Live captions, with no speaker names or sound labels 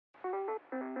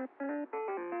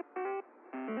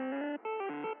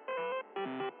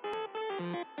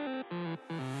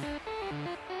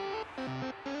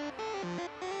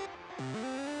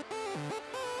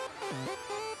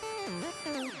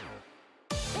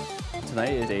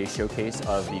tonight is a showcase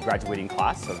of the graduating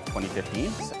class of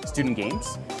 2015 student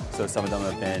games. So some of them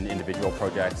have been individual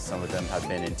projects, some of them have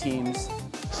been in teams.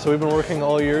 So we've been working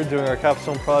all year doing our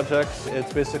capstone projects.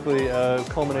 It's basically a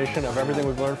culmination of everything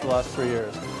we've learned for the last 3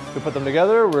 years. We put them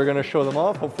together, we're going to show them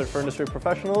off, hopefully for industry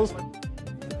professionals.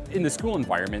 In the school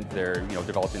environment, they're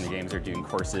developing the games, they're doing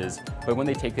courses, but when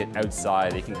they take it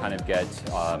outside, they can kind of get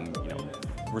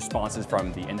responses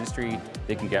from the industry,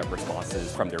 they can get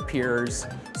responses from their peers.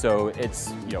 So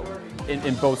it's,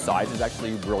 in both sides, it's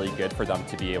actually really good for them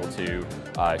to be able to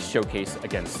showcase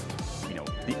against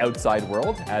the outside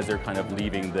world as they're kind of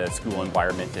leaving the school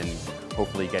environment and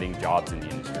hopefully getting jobs in the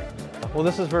industry. Well,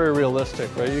 this is very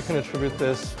realistic, right? You can attribute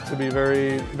this to be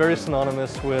very, very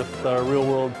synonymous with a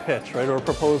real-world pitch, right? Or a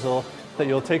proposal that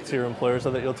you'll take to your employers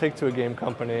or that you'll take to a game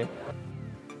company.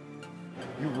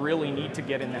 You really need to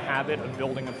get in the habit of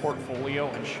building a portfolio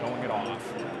and showing it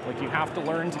off. Like, you have to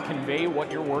learn to convey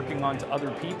what you're working on to other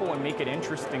people and make it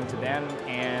interesting to them,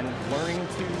 and learning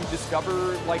to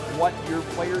discover what your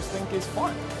players think is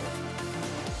fun.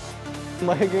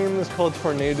 My game is called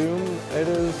Tornadoom. It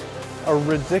is a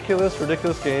ridiculous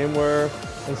game where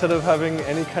instead of having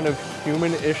any kind of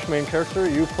human-ish main character,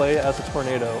 you play as a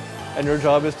tornado. And your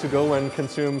job is to go and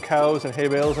consume cows and hay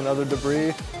bales and other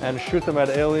debris and shoot them at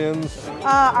aliens.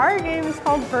 Our game is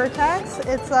called Vertex.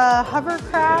 It's a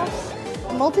hovercraft,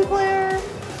 multiplayer,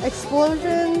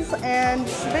 explosions, and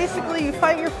basically you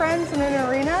fight your friends in an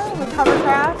arena with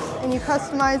hovercrafts and you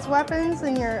customize weapons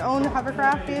in your own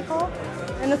hovercraft vehicle,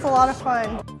 and it's a lot of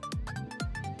fun.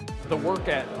 The work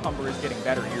at Humber is getting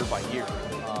better year by year.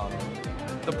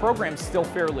 The program's still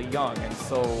fairly young, and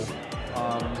so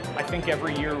I think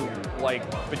every year,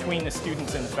 between the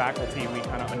students and the faculty, we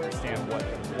kind of understand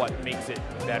what makes it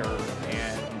better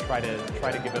and try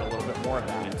to give it a little bit more of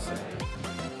that.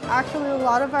 Actually, a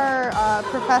lot of our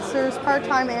professors,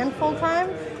 part-time and full-time,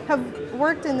 have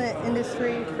worked in the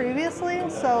industry previously,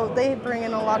 so they bring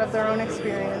in a lot of their own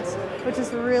experience, which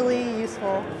is really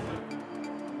useful.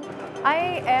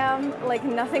 I am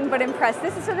nothing but impressed.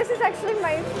 This is actually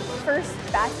my first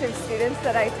batch of students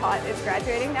that I taught is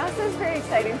graduating now, so it's very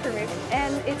exciting for me.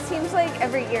 And it seems like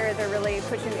every year they're really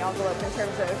pushing the envelope in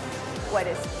terms of what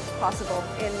is possible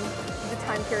in the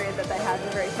time period that they have, a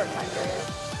very short time period.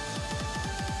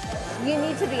 You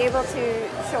need to be able to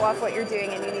show off what you're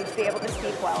doing, and you need to be able to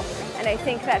speak well. And I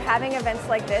think that having events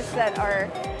like this that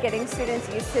are getting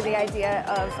students used to the idea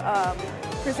of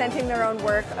presenting their own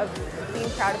work, of being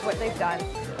proud of what they've done.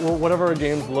 Well, whatever our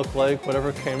games look like,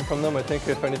 whatever came from them, I think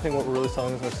if anything what we're really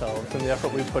selling is ourselves and the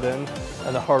effort we put in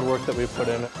and the hard work that we put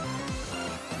in.